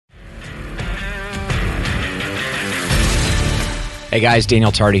Hey guys,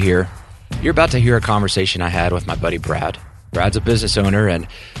 Daniel Tardy here. You're about to hear a conversation I had with my buddy Brad. Brad's a business owner and,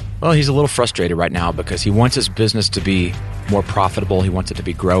 well, he's a little frustrated right now because he wants his business to be more profitable. He wants it to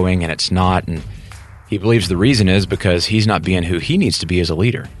be growing and it's not. And he believes the reason is because he's not being who he needs to be as a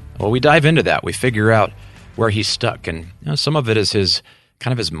leader. Well, we dive into that. We figure out where he's stuck. And some of it is his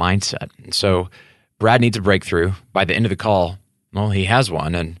mindset. And so Brad needs a breakthrough. By the end of the call, well, he has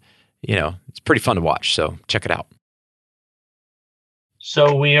one. And, it's pretty fun to watch. So check it out.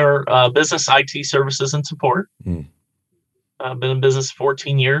 So we are business IT services and support. I've been in business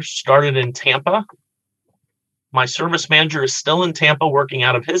 14 years, started in Tampa. My service manager is still in Tampa working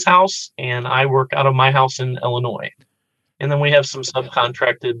out of his house, and I work out of my house in Illinois. And then we have some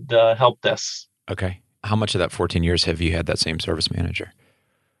subcontracted help desks. Okay. How much of that 14 years have you had that same service manager?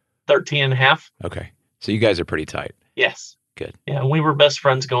 13 and a half. Okay. So you guys are pretty tight. Yes. Good. Yeah, we were best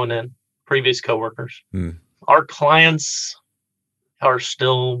friends going in, previous coworkers. Our clients are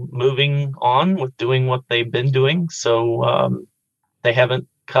still moving on with doing what they've been doing. So they haven't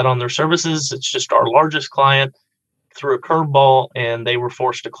cut on their services. It's just our largest client threw a curveball and they were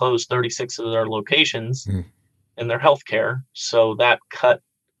forced to close 36 of their locations in their healthcare. So that cut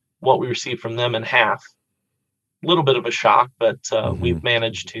what we received from them in half. A little bit of a shock, but we've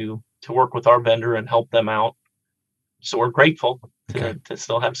managed to work with our vendor and help them out. So we're grateful to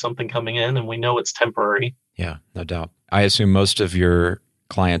still have something coming in, and we know it's temporary. Yeah, no doubt. I assume most of your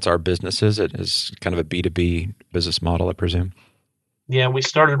clients are businesses. It is kind of a B2B business model, I presume. Yeah, we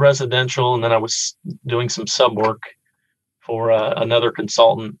started residential, and then I was doing some sub work for another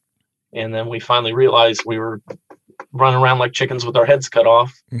consultant. And then we finally realized we were running around like chickens with our heads cut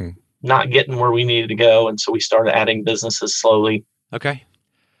off, not getting where we needed to go. And so we started adding businesses slowly. Okay.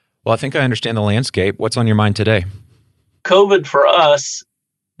 Well, I think I understand the landscape. What's on your mind today? COVID for us,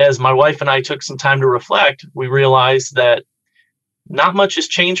 as my wife and I took some time to reflect, we realized that not much has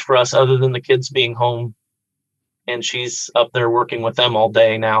changed for us other than the kids being home. And she's up there working with them all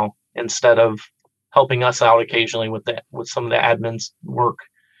day now instead of helping us out occasionally with some of the admin's work.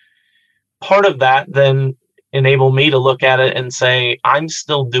 Part of that then enabled me to look at it and say, I'm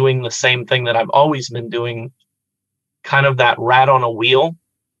still doing the same thing that I've always been doing, kind of that rat on a wheel,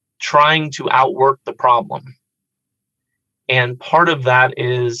 trying to outwork the problem. And part of that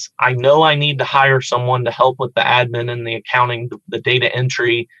is I know I need to hire someone to help with the admin and the accounting, the data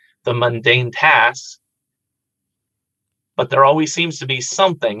entry, the mundane tasks. But there always seems to be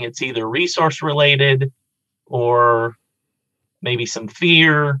something. It's either resource related or maybe some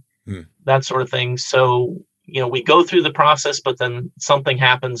fear, that sort of thing. So, we go through the process, but then something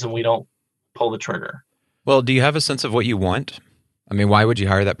happens and we don't pull the trigger. Well, do you have a sense of what you want? I mean, why would you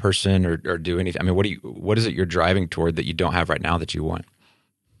hire that person or do anything? I mean, what is it you're driving toward that you don't have right now that you want?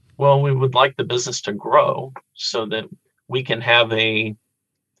 Well, we would like the business to grow so that we can have they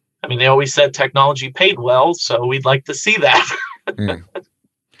always said technology paid well, so we'd like to see that.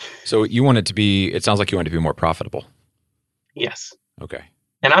 So you want it to be, it sounds like you want it to be more profitable. Yes. Okay.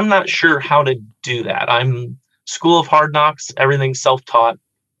 And I'm not sure how to do that. I'm School of Hard Knocks, everything's self-taught.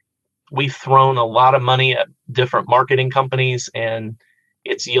 We've thrown a lot of money at different marketing companies and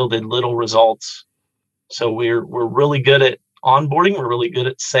it's yielded little results. So we're really good at onboarding. We're really good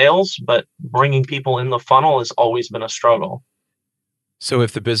at sales, but bringing people in the funnel has always been a struggle. So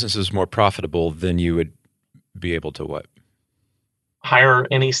if the business is more profitable, then you would be able to what? Hire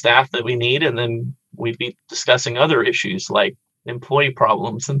any staff that we need. And then we'd be discussing other issues like employee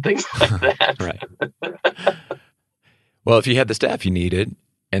problems and things like that. Right. Well, if you had the staff you needed,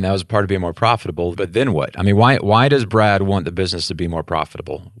 and that was part of being more profitable, but then what? I mean, why does Brad want the business to be more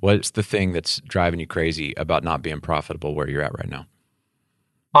profitable? What's the thing that's driving you crazy about not being profitable where you're at right now?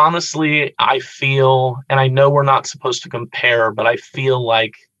 Honestly, I feel, and I know we're not supposed to compare, but I feel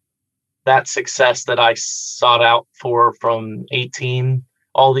like that success that I sought out for from 18,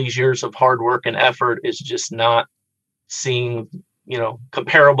 all these years of hard work and effort is just not seeing,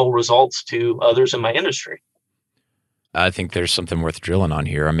 comparable results to others in my industry. I think there's something worth drilling on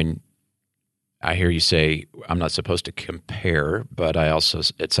here. I mean, I hear you say I'm not supposed to compare, but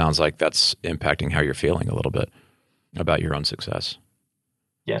it sounds like that's impacting how you're feeling a little bit about your own success.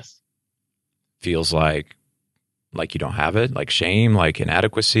 Yes. Feels like you don't have it, like shame, like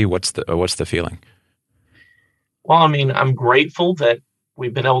inadequacy. What's the feeling? Well, I'm grateful that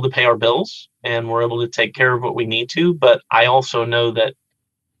we've been able to pay our bills and we're able to take care of what we need to, but I also know that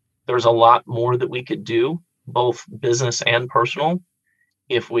there's a lot more that we could do, both business and personal,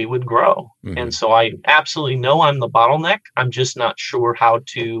 if we would grow. And so I absolutely know I'm the bottleneck. I'm just not sure how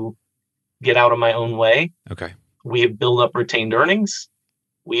to get out of my own way. Okay. We have built up retained earnings.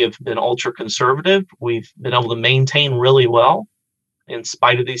 We have been ultra conservative. We've been able to maintain really well. in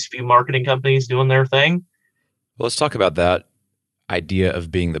spite of these few marketing companies doing their thing. Well, let's talk about that idea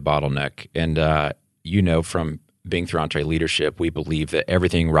of being the bottleneck. And from being through EntreLeadership, we believe that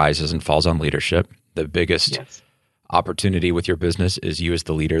everything rises and falls on leadership. The biggest opportunity with your business is you as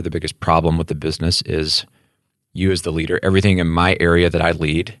the leader. The biggest problem with the business is you as the leader. Everything in my area that I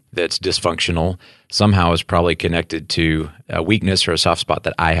lead that's dysfunctional somehow is probably connected to a weakness or a soft spot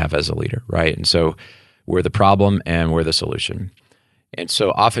that I have as a leader, right? And so we're the problem and we're the solution. And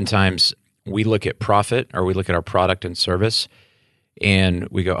so oftentimes we look at profit or we look at our product and service and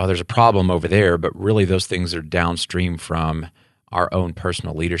we go, oh, there's a problem over there, but really those things are downstream from our own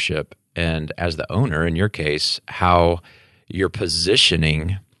personal leadership. And as the owner, in your case, how you're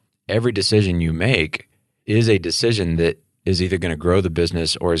positioning every decision you make is a decision that is either going to grow the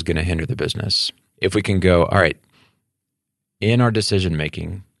business or is going to hinder the business. If we can go, all right, in our decision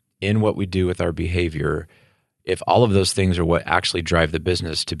making, in what we do with our behavior, if all of those things are what actually drive the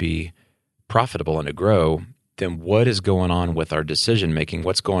business to be profitable and to grow, then what is going on with our decision making?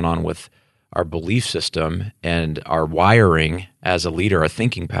 What's going on with our belief system and our wiring as a leader, our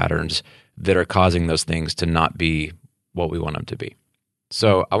thinking patterns that are causing those things to not be what we want them to be?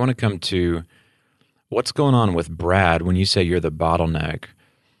 So I want to come to what's going on with Brad when you say you're the bottleneck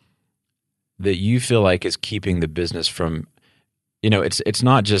that you feel like is keeping the business from, it's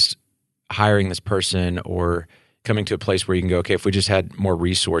not just hiring this person or coming to a place where you can go, okay, if we just had more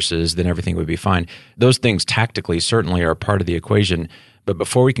resources, then everything would be fine. Those things tactically certainly are a part of the equation. But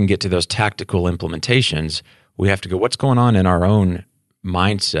before we can get to those tactical implementations, we have to go, what's going on in our own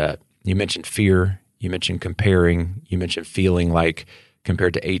mindset? You mentioned fear. You mentioned comparing. You mentioned feeling like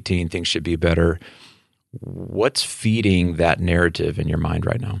compared to 18, things should be better. What's feeding that narrative in your mind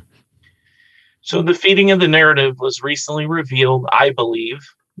right now? So the feeding of the narrative was recently revealed, I believe,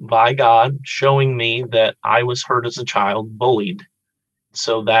 by God, showing me that I was hurt as a child, bullied,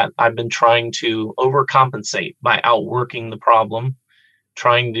 so that I've been trying to overcompensate by outworking the problem,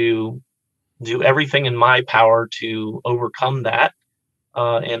 trying to do everything in my power to overcome that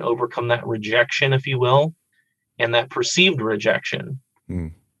and overcome that rejection, if you will, and that perceived rejection.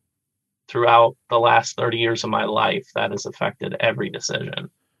 Throughout the last 30 years of my life, that has affected every decision.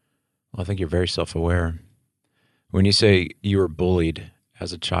 Well, I think you're very self-aware. When you say you were bullied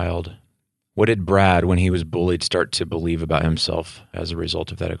as a child, what did Brad, when he was bullied, start to believe about himself as a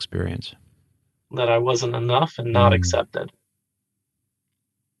result of that experience? That I wasn't enough and not accepted.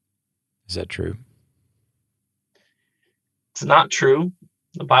 Is that true? It's not true.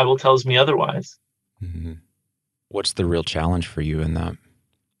 The Bible tells me otherwise. Mm-hmm. What's the real challenge for you in that?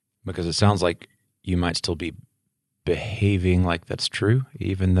 Because it sounds like you might still be behaving like that's true,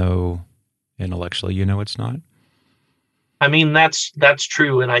 even though intellectually you know it's not. I mean, that's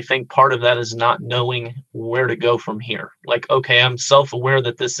true. And I think part of that is not knowing where to go from here. Like, okay, I'm self-aware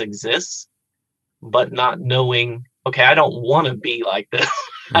that this exists, but not knowing, okay, I don't want to be like this.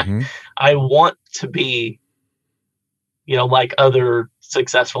 Mm-hmm. I want to be, like other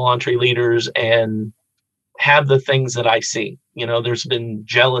successful EntreLeaders and have the things that I see. There's been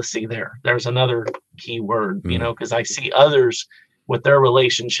jealousy there. There's another key word, because I see others with their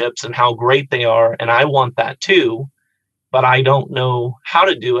relationships and how great they are. And I want that too, but I don't know how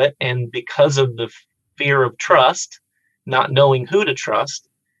to do it. And because of the fear of trust, not knowing who to trust,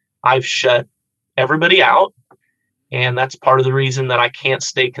 I've shut everybody out. And that's part of the reason that I can't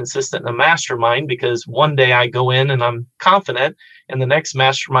stay consistent in a mastermind, because one day I go in and I'm confident, and the next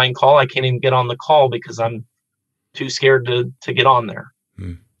mastermind call, I can't even get on the call because I'm too scared to get on there.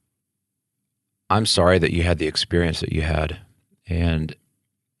 I'm sorry that you had the experience that you had. And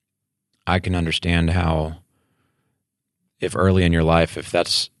I can understand how, if early in your life, if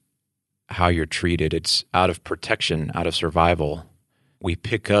that's how you're treated, it's out of protection, out of survival. We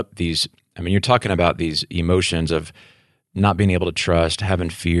pick up these, you're talking about these emotions of not being able to trust, having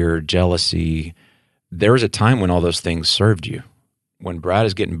fear, jealousy. There was a time when all those things served you. When Brad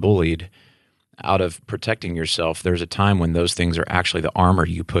is getting bullied, out of protecting yourself, there's a time when those things are actually the armor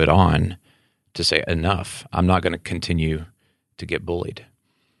you put on to say, enough, I'm not going to continue to get bullied.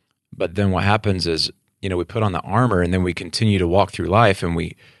 But then what happens is, we put on the armor and then we continue to walk through life, and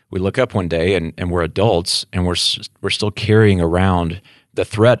we look up one day and we're adults and we're still carrying around the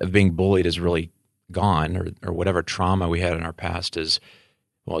threat of being bullied is really gone, or whatever trauma we had in our past is,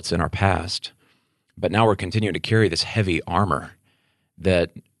 well, it's in our past. But now we're continuing to carry this heavy armor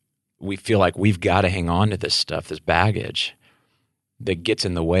that we feel like we've got to hang on to this stuff, this baggage that gets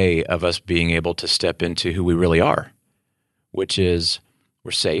in the way of us being able to step into who we really are, which is we're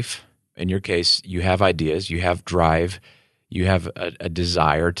safe. In your case, you have ideas, you have drive, You have a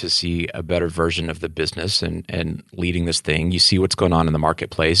desire to see a better version of the business and leading this thing. You see what's going on in the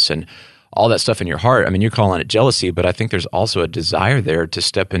marketplace and all that stuff in your heart. I mean, you're calling it jealousy, but I think there's also a desire there to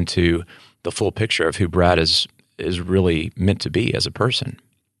step into the full picture of who Brad is really meant to be as a person.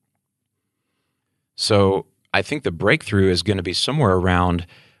 So I think the breakthrough is going to be somewhere around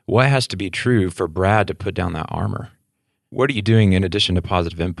what has to be true for Brad to put down that armor. What are you doing in addition to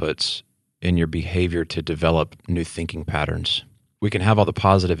positive inputs in your behavior to develop new thinking patterns? We can have all the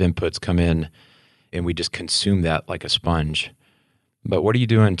positive inputs come in and we just consume that like a sponge. But what are you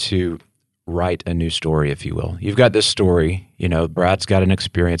doing to write a new story, if you will? You've got this story, Brad's got an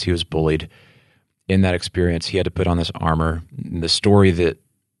experience. He was bullied. In that experience, he had to put on this armor. The story that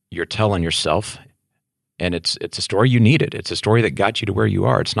you're telling yourself, and it's a story you needed. It's a story that got you to where you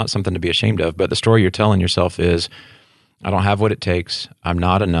are. It's not something to be ashamed of, but the story you're telling yourself is, I don't have what it takes. I'm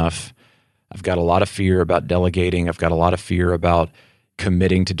not enough. I've got a lot of fear about delegating. I've got a lot of fear about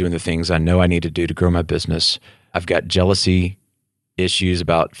committing to doing the things I know I need to do to grow my business. I've got jealousy issues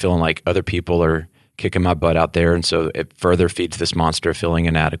about feeling like other people are kicking my butt out there, and so it further feeds this monster of feeling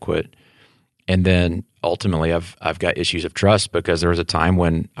inadequate. And then ultimately, I've got issues of trust because there was a time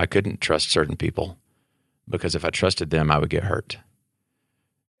when I couldn't trust certain people because if I trusted them, I would get hurt.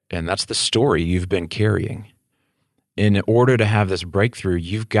 And that's the story you've been carrying. In order to have this breakthrough,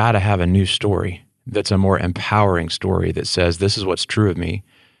 you've got to have a new story that's a more empowering story that says, this is what's true of me.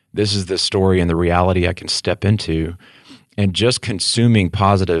 This is the story and the reality I can step into. And just consuming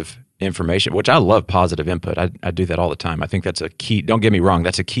positive information, which I love positive input. I do that all the time. I think that's a key. Don't get me wrong.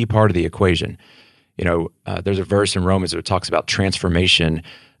 That's a key part of the equation. There's a verse in Romans that talks about transformation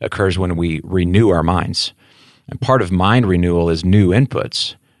occurs when we renew our minds. And part of mind renewal is new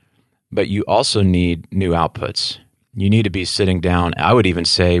inputs, but you also need new outputs. You need to be sitting down, I would even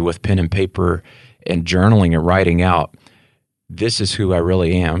say with pen and paper and journaling and writing out, this is who I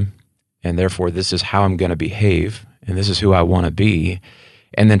really am, and therefore this is how I'm going to behave, and this is who I want to be,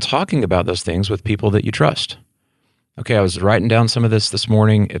 and then talking about those things with people that you trust. Okay, I was writing down some of this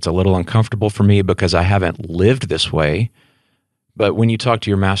morning. It's a little uncomfortable for me because I haven't lived this way, but when you talk to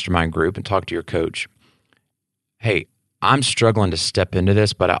your mastermind group and talk to your coach, hey, I'm struggling to step into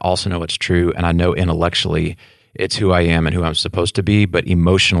this, but I also know it's true, and I know intellectually it's who I am and who I'm supposed to be, but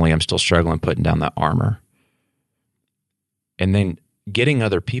emotionally I'm still struggling putting down that armor. And then getting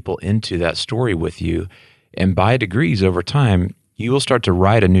other people into that story with you, and by degrees over time, you will start to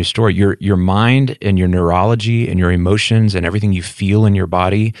write a new story. Your mind and your neurology and your emotions and everything you feel in your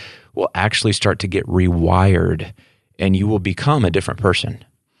body will actually start to get rewired, and you will become a different person.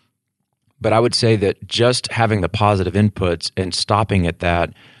 But I would say that just having the positive inputs and stopping at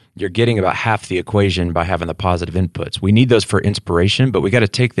that, you're getting about half the equation by having the positive inputs. We need those for inspiration, but we got to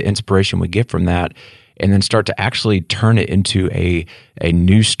take the inspiration we get from that and then start to actually turn it into a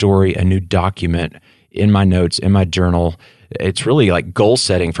new story, a new document in my notes, in my journal. It's really like goal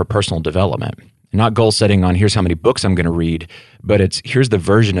setting for personal development. Not goal setting on here's how many books I'm going to read, but it's here's the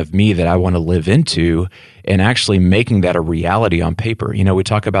version of me that I want to live into, and actually making that a reality on paper. We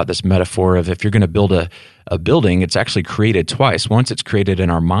talk about this metaphor of if you're going to build a building, it's actually created twice. Once it's created in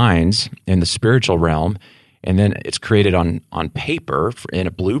our minds in the spiritual realm, and then it's created on paper in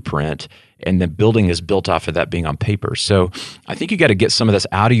a blueprint, and the building is built off of that being on paper. So I think you got to get some of this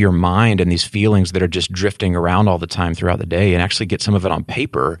out of your mind and these feelings that are just drifting around all the time throughout the day, and actually get some of it on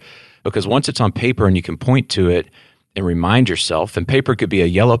paper. Because once it's on paper and you can point to it and remind yourself, and paper could be a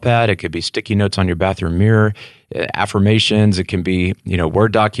yellow pad, it could be sticky notes on your bathroom mirror, affirmations, it can be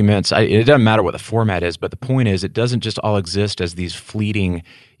Word documents. It doesn't matter what the format is, but the point is it doesn't just all exist as these fleeting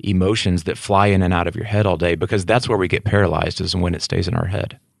emotions that fly in and out of your head all day, because that's where we get paralyzed, is when it stays in our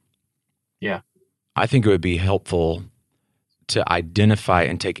head. Yeah. I think it would be helpful to identify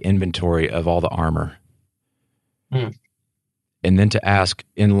and take inventory of all the armor. And then to ask,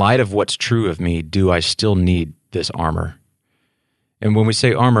 in light of what's true of me, do I still need this armor? And when we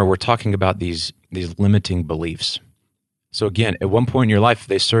say armor, we're talking about these limiting beliefs. So again, at one point in your life,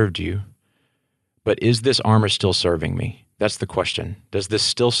 they served you, but is this armor still serving me? That's the question. Does this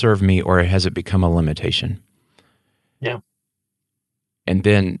still serve me, or has it become a limitation? Yeah. And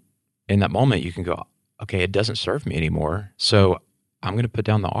then in that moment, you can go, okay, it doesn't serve me anymore, so I'm going to put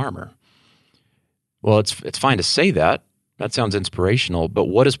down the armor. Well, it's fine to say that. That sounds inspirational, but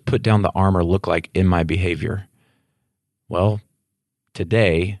what does put down the armor look like in my behavior? Well,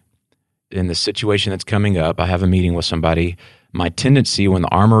 today, in the situation that's coming up, I have a meeting with somebody. My tendency when the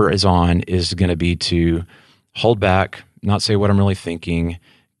armor is on is going to be to hold back, not say what I'm really thinking,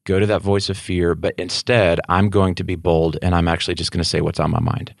 go to that voice of fear, but instead, I'm going to be bold, and I'm actually just going to say what's on my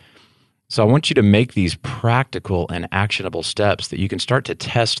mind. So I want you to make these practical and actionable steps that you can start to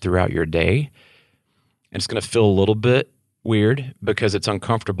test throughout your day. And it's going to feel a little bit weird because it's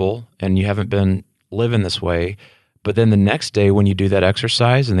uncomfortable and you haven't been living this way. But then the next day when you do that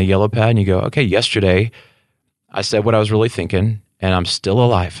exercise in the yellow pad and you go, okay, yesterday I said what I was really thinking and I'm still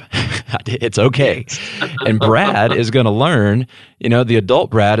alive. It's okay. And Brad is going to learn, the adult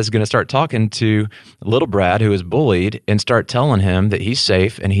Brad is going to start talking to little Brad who is bullied and start telling him that he's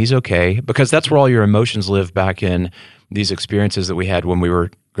safe and he's okay, because that's where all your emotions live back in these experiences that we had when we were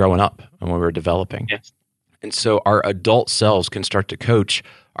growing up and when we were developing. Yes. And so our adult selves can start to coach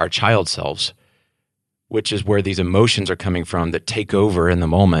our child selves, which is where these emotions are coming from that take over in the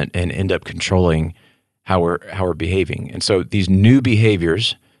moment and end up controlling how we're behaving. And so these new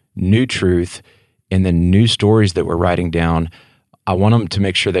behaviors, new truth, and then new stories that we're writing down, I want them to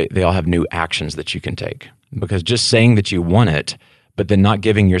make sure that they all have new actions that you can take. Because just saying that you want it, but then not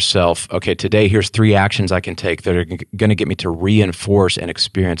giving yourself, okay, today here's 3 actions I can take that are going to get me to reinforce and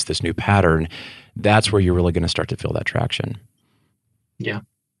experience this new pattern, that's where you're really going to start to feel that traction. Yeah.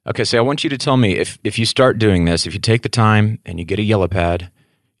 Okay, so I want you to tell me if you start doing this, if you take the time and you get a yellow pad,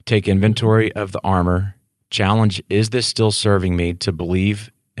 take inventory of the armor, challenge, is this still serving me to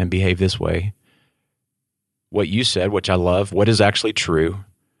believe and behave this way? What you said, which I love, what is actually true?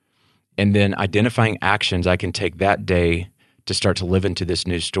 And then identifying actions I can take that day to start to live into this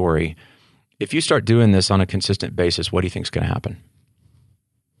new story. If you start doing this on a consistent basis, what do you think is going to happen?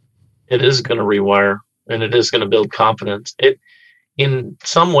 It is going to rewire, and it is going to build confidence. In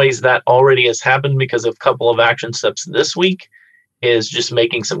some ways, that already has happened because of a couple of action steps this week is just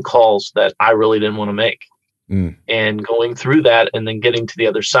making some calls that I really didn't want to make. And going through that and then getting to the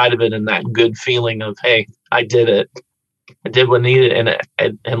other side of it and that good feeling of, hey, I did it. I did what needed.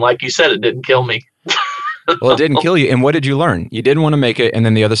 And like you said, it didn't kill me. Well, it didn't kill you. And what did you learn? You didn't want to make it. And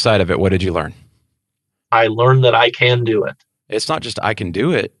then the other side of it, what did you learn? I learned that I can do it. It's not just I can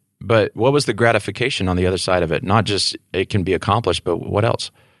do it, but what was the gratification on the other side of it? Not just it can be accomplished, but what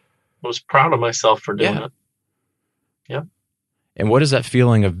else? I was proud of myself for doing it. Yeah. And what is that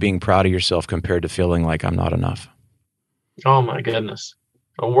feeling of being proud of yourself compared to feeling like I'm not enough? Oh, my goodness.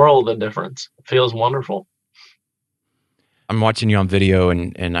 A world of difference. It feels wonderful. I'm watching you on video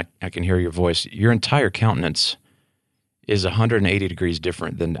and I can hear your voice. Your entire countenance is 180 degrees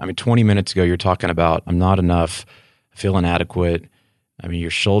different than, 20 minutes ago, you're talking about, I'm not enough, I feel inadequate.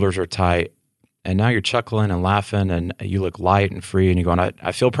 Your shoulders are tight. And now you're chuckling and laughing and you look light and free and you're going,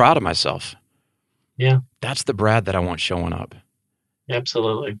 I feel proud of myself. Yeah. That's the Brad that I want showing up.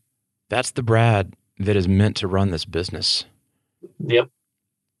 Absolutely. That's the Brad that is meant to run this business. Yep.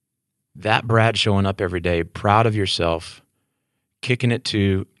 That Brad showing up every day, proud of yourself, kicking it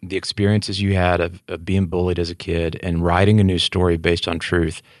to the experiences you had of being bullied as a kid and writing a new story based on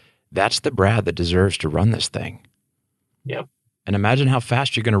truth. That's the Brad that deserves to run this thing. Yep. And imagine how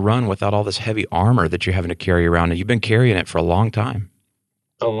fast you're going to run without all this heavy armor that you're having to carry around. And you've been carrying it for a long time.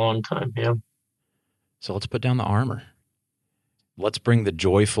 A long time, yeah. So let's put down the armor. Let's bring the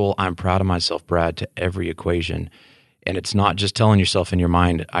joyful, I'm proud of myself, Brad, to every equation. And it's not just telling yourself in your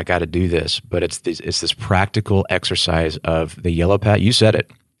mind, I got to do this, but it's this practical exercise of the yellow pad. You said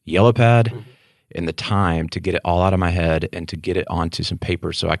it, yellow pad, and the time to get it all out of my head and to get it onto some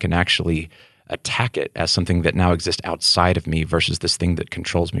paper so I can actually attack it as something that now exists outside of me versus this thing that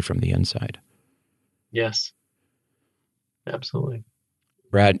controls me from the inside. Yes, absolutely.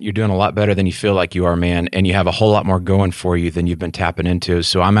 Brad, you're doing a lot better than you feel like you are, man, and you have a whole lot more going for you than you've been tapping into.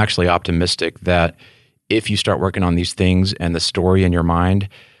 So I'm actually optimistic that if you start working on these things and the story in your mind,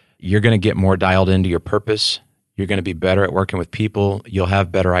 you're going to get more dialed into your purpose. You're going to be better at working with people. You'll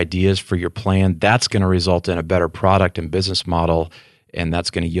have better ideas for your plan. That's going to result in a better product and business model, and that's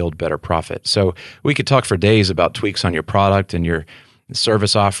going to yield better profit. So we could talk for days about tweaks on your product and your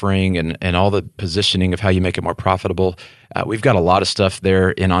service offering and all the positioning of how you make it more profitable. We've got a lot of stuff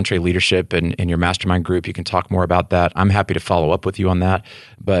there in EntreLeadership and in your mastermind group. You can talk more about that. I'm happy to follow up with you on that.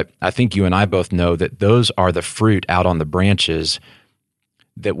 But I think you and I both know that those are the fruit out on the branches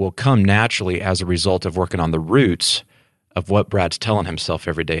that will come naturally as a result of working on the roots of what Brad's telling himself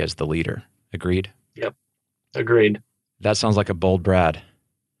every day as the leader. Agreed? Yep. Agreed. That sounds like a bold Brad.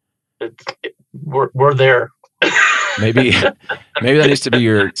 We're there. Maybe that needs to be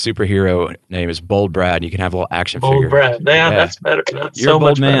your superhero name is Bold Brad. You can have a little action Bold figure. Brad. Yeah, that's better. That's You're so a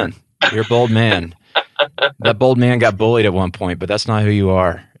bold much man. better. You're a bold man. That bold man got bullied at one point, but that's not who you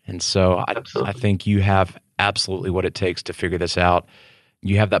are. And so I think you have absolutely what it takes to figure this out.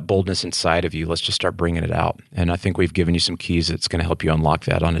 You have that boldness inside of you. Let's just start bringing it out. And I think we've given you some keys that's going to help you unlock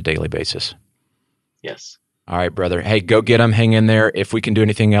that on a daily basis. Yes. All right, brother. Hey, go get them. Hang in there. If we can do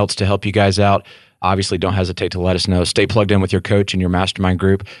anything else to help you guys out, obviously don't hesitate to let us know. Stay plugged in with your coach and your mastermind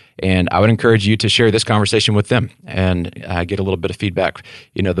group. And I would encourage you to share this conversation with them and get a little bit of feedback.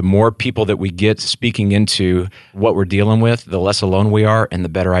 You know, the more people that we get speaking into what we're dealing with, the less alone we are and the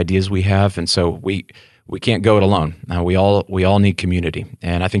better ideas we have. And so we can't go it alone. We all need community.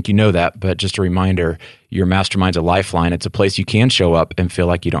 And I think you know that, but just a reminder, your mastermind's a lifeline. It's a place you can show up and feel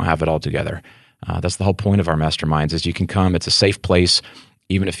like you don't have it all together. That's the whole point of our masterminds is you can come. It's a safe place.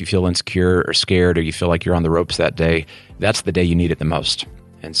 Even if you feel insecure or scared or you feel like you're on the ropes that day, that's the day you need it the most.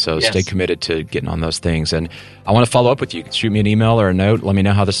 And so Stay committed to getting on those things. And I want to follow up with you. Shoot me an email or a note. Let me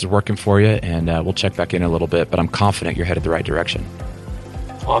know how this is working for you, and we'll check back in a little bit. But I'm confident you're headed the right direction.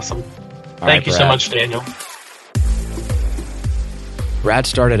 Awesome. Thank you so much, Daniel. Brad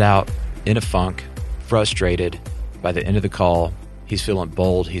started out in a funk, frustrated. By the end of the call, he's feeling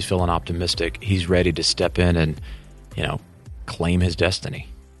bold. He's feeling optimistic. He's ready to step in and, claim his destiny.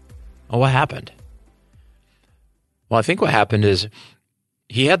 Well, what happened? Well, I think what happened is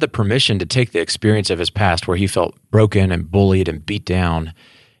he had the permission to take the experience of his past where he felt broken and bullied and beat down,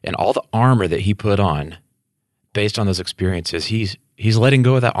 and all the armor that he put on based on those experiences, he's letting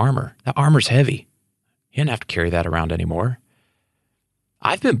go of that armor. That armor's heavy. He didn't have to carry that around anymore.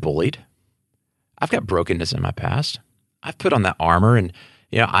 I've been bullied. I've got brokenness in my past. I've put on that armor, and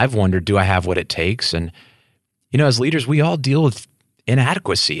I've wondered, do I have what it takes? And as leaders, we all deal with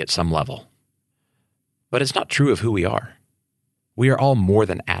inadequacy at some level. But it's not true of who we are. We are all more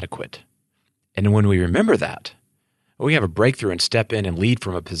than adequate. And when we remember that, we have a breakthrough and step in and lead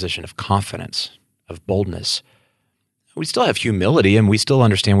from a position of confidence, of boldness. We still have humility and we still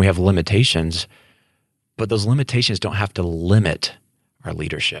understand we have limitations, but those limitations don't have to limit our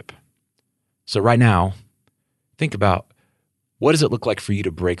leadership. So right now, think about, what does it look like for you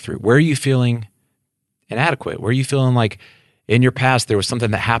to break through? Where are you feeling inadequate? Where are you feeling like in your past there was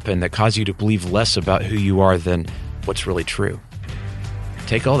something that happened that caused you to believe less about who you are than what's really true?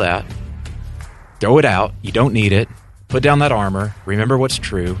 Take all that, throw it out. You don't need it. Put down that armor, remember what's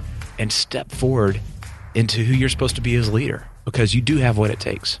true, and step forward into who you're supposed to be as leader, because you do have what it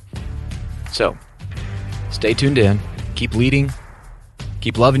takes. So stay tuned in, keep leading,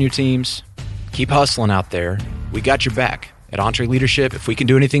 keep loving your teams, keep hustling out there. We got your back. At EntreLeadership, if we can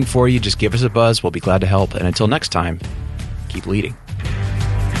do anything for you, just give us a buzz. We'll be glad to help. And until next time, keep leading.